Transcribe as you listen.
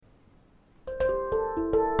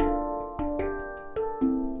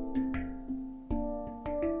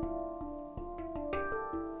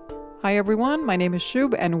Hi everyone, my name is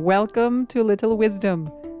Shub and welcome to Little Wisdom,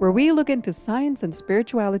 where we look into science and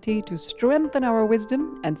spirituality to strengthen our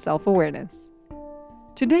wisdom and self-awareness.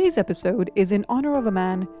 Today's episode is in honor of a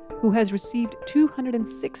man who has received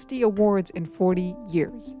 260 awards in 40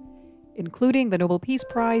 years, including the Nobel Peace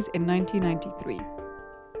Prize in 1993.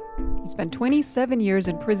 He spent 27 years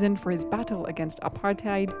in prison for his battle against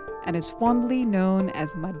apartheid and is fondly known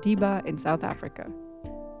as Madiba in South Africa.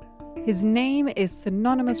 His name is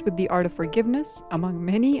synonymous with the art of forgiveness, among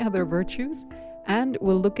many other virtues, and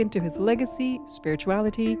we'll look into his legacy,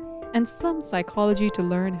 spirituality, and some psychology to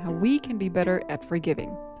learn how we can be better at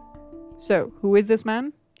forgiving. So, who is this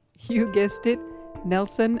man? You guessed it,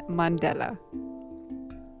 Nelson Mandela.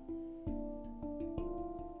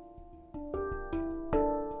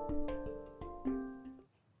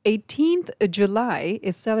 July 18th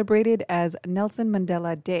is celebrated as Nelson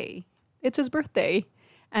Mandela Day. It's his birthday.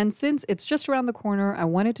 And since it's just around the corner, I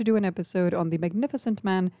wanted to do an episode on the magnificent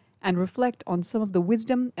man and reflect on some of the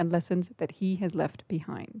wisdom and lessons that he has left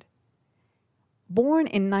behind. Born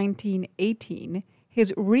in 1918,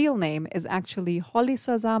 his real name is actually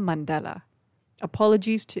Holisaza Mandela.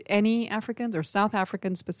 Apologies to any Africans or South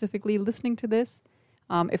Africans specifically listening to this.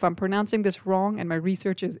 If I'm pronouncing this wrong and my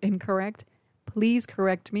research is incorrect, please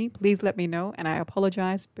correct me, please let me know, and I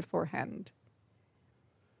apologize beforehand.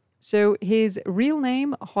 So his real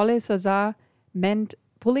name, Holisaza, meant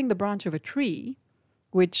pulling the branch of a tree,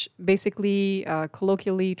 which basically,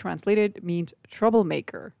 colloquially translated, means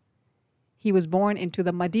troublemaker. He was born into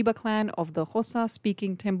the Madiba clan of the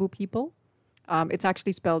Xhosa-speaking Tembu people. It's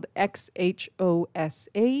actually spelled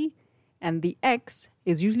Xhosa, and the X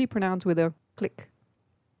is usually pronounced with a click.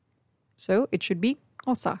 So it should be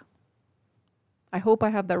Xhosa. I hope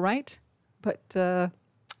I have that right, but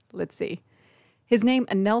let's see. His name,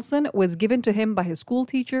 Nelson, was given to him by his school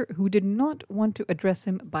teacher who did not want to address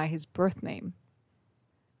him by his birth name.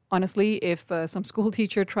 Honestly, if some school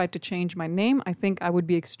teacher tried to change my name, I think I would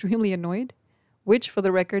be extremely annoyed, which, for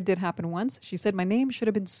the record, did happen once. She said my name should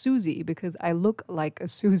have been Susie because I look like a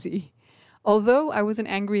Susie. Although I wasn't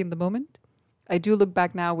angry in the moment, I do look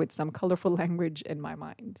back now with some colorful language in my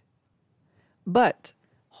mind. But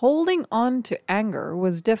holding on to anger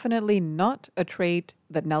was definitely not a trait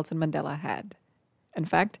that Nelson Mandela had. In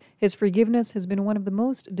fact, his forgiveness has been one of the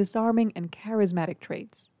most disarming and charismatic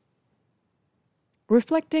traits.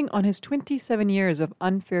 Reflecting on his 27 years of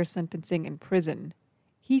unfair sentencing in prison,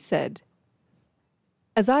 he said,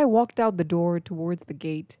 "As I walked out the door towards the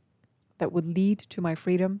gate that would lead to my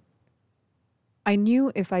freedom, I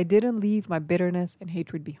knew if I didn't leave my bitterness and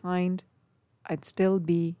hatred behind, I'd still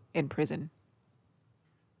be in prison."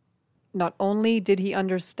 Not only did he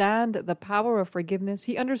understand the power of forgiveness,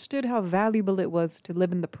 he understood how valuable it was to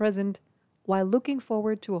live in the present while looking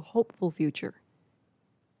forward to a hopeful future.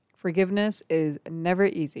 Forgiveness is never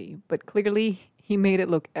easy, but clearly he made it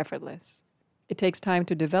look effortless. It takes time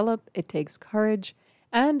to develop, it takes courage,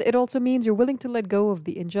 and it also means you're willing to let go of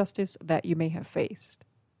the injustice that you may have faced.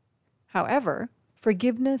 However,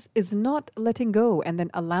 forgiveness is not letting go and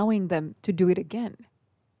then allowing them to do it again.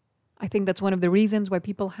 I think that's one of the reasons why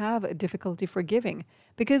people have a difficulty forgiving,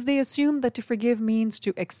 because they assume that to forgive means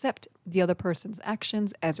to accept the other person's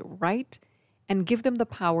actions as right and give them the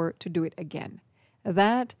power to do it again.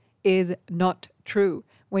 That is not true.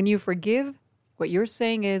 When you forgive, what you're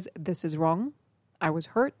saying is, this is wrong, I was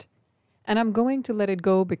hurt, and I'm going to let it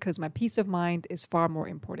go because my peace of mind is far more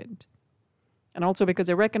important. And also because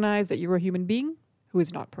I recognize that you're a human being who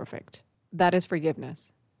is not perfect. That is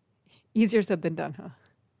forgiveness. Easier said than done, huh?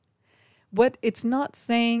 But it's not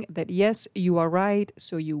saying that, yes, you are right,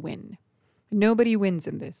 so you win. Nobody wins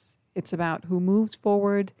in this. It's about who moves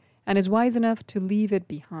forward and is wise enough to leave it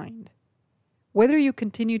behind. Whether you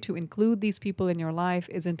continue to include these people in your life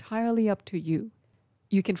is entirely up to you.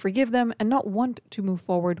 You can forgive them and not want to move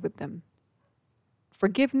forward with them.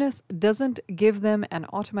 Forgiveness doesn't give them an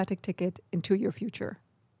automatic ticket into your future.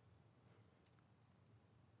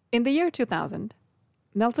 In the year 2000,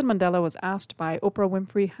 Nelson Mandela was asked by Oprah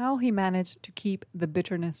Winfrey how he managed to keep the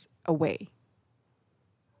bitterness away.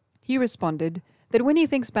 He responded that when he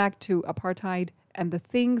thinks back to apartheid and the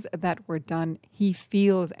things that were done, he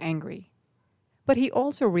feels angry. But he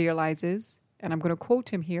also realizes, and I'm going to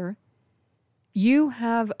quote him here, "You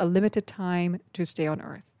have a limited time to stay on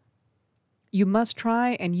earth. You must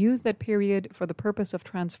try and use that period for the purpose of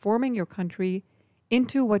transforming your country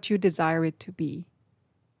into what you desire it to be.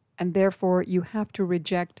 And therefore, you have to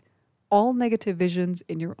reject all negative visions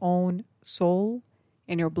in your own soul,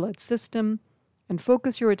 in your blood system, and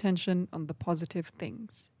focus your attention on the positive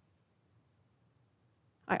things."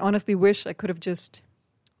 I honestly wish I could have just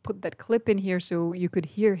put that clip in here so you could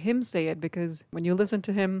hear him say it, because when you listen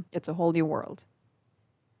to him, it's a whole new world.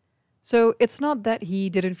 So it's not that he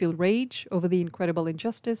didn't feel rage over the incredible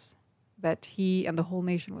injustice that he and the whole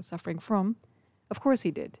nation was suffering from. Of course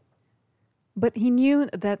he did. But he knew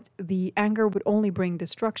that the anger would only bring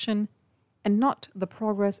destruction and not the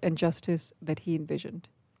progress and justice that he envisioned.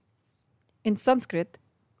 In Sanskrit,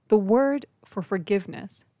 the word for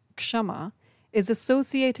forgiveness, kshama, is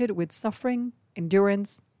associated with suffering,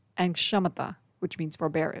 endurance, and kshamata, which means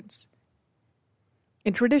forbearance.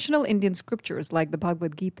 In traditional Indian scriptures like the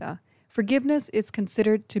Bhagavad Gita, forgiveness is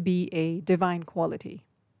considered to be a divine quality.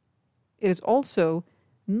 It is also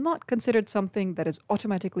not considered something that is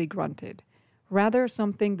automatically granted, rather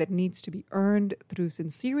something that needs to be earned through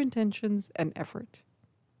sincere intentions and effort.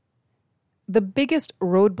 The biggest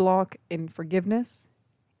roadblock in forgiveness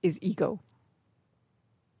is ego.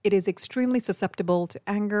 It is extremely susceptible to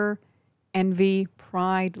anger, envy,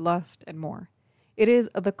 pride, lust, and more. It is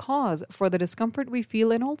the cause for the discomfort we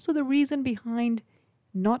feel and also the reason behind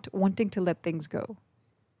not wanting to let things go.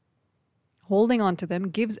 Holding on to them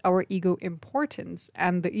gives our ego importance,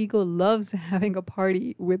 and the ego loves having a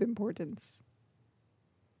party with importance.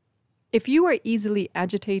 If you are easily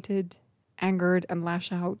agitated, angered, and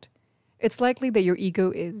lash out, it's likely that your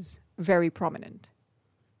ego is very prominent.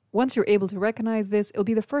 Once you're able to recognize this, it'll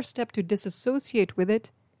be the first step to disassociate with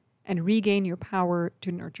it and regain your power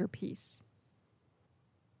to nurture peace.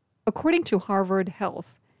 According to Harvard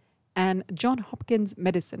Health and Johns Hopkins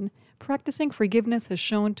Medicine, practicing forgiveness has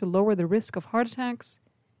shown to lower the risk of heart attacks,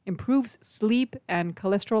 improves sleep and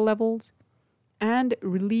cholesterol levels, and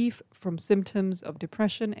relief from symptoms of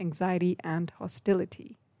depression, anxiety, and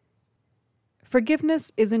hostility.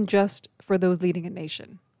 Forgiveness isn't just for those leading a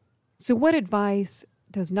nation. So what advice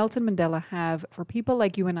does Nelson Mandela have for people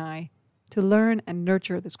like you and I to learn and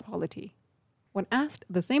nurture this quality? When asked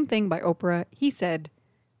the same thing by Oprah, he said,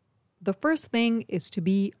 "The first thing is to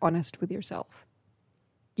be honest with yourself.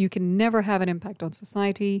 You can never have an impact on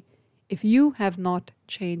society if you have not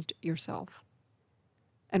changed yourself.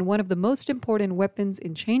 And one of the most important weapons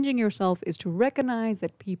in changing yourself is to recognize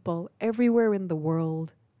that people everywhere in the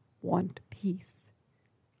world want peace."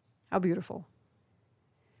 How beautiful.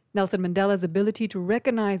 Nelson Mandela's ability to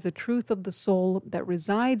recognize the truth of the soul that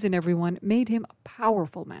resides in everyone made him a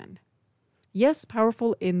powerful man. Yes,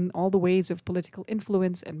 powerful in all the ways of political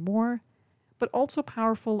influence and more, but also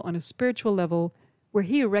powerful on a spiritual level where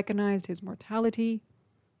he recognized his mortality,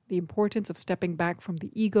 the importance of stepping back from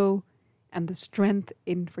the ego, and the strength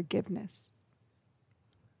in forgiveness.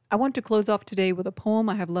 I want to close off today with a poem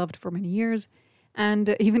I have loved for many years and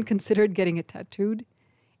even considered getting it tattooed.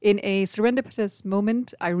 In a serendipitous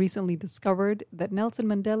moment, I recently discovered that Nelson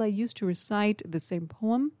Mandela used to recite the same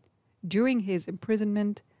poem during his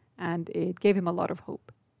imprisonment, and it gave him a lot of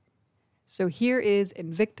hope. So here is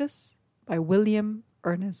Invictus by William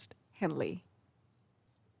Ernest Henley.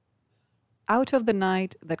 Out of the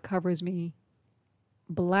night that covers me,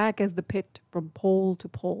 black as the pit from pole to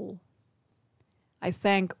pole, I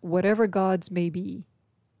thank whatever gods may be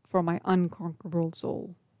for my unconquerable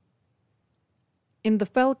soul. In the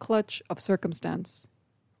fell clutch of circumstance,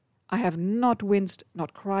 I have not winced,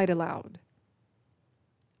 not cried aloud.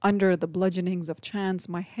 Under the bludgeonings of chance,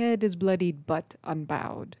 my head is bloodied but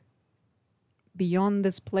unbowed. Beyond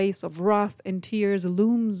this place of wrath and tears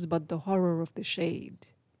looms but the horror of the shade.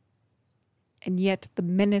 And yet the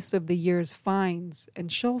menace of the years finds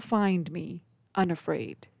and shall find me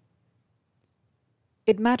unafraid.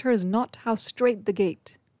 It matters not how strait the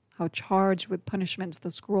gate, how charged with punishments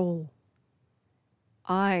the scroll.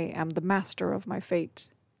 I am the master of my fate.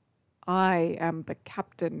 I am the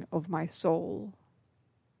captain of my soul.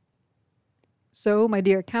 So, my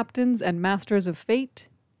dear captains and masters of fate,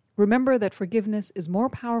 remember that forgiveness is more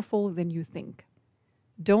powerful than you think.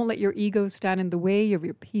 Don't let your ego stand in the way of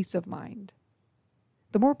your peace of mind.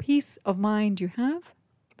 The more peace of mind you have,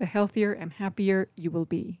 the healthier and happier you will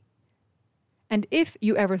be. And if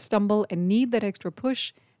you ever stumble and need that extra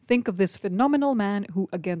push, think of this phenomenal man who,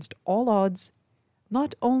 against all odds,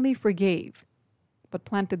 not only forgave, but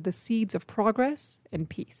planted the seeds of progress and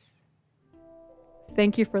peace.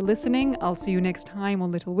 Thank you for listening. I'll see you next time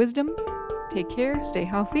on Little Wisdom. Take care, stay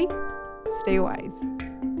healthy, stay wise.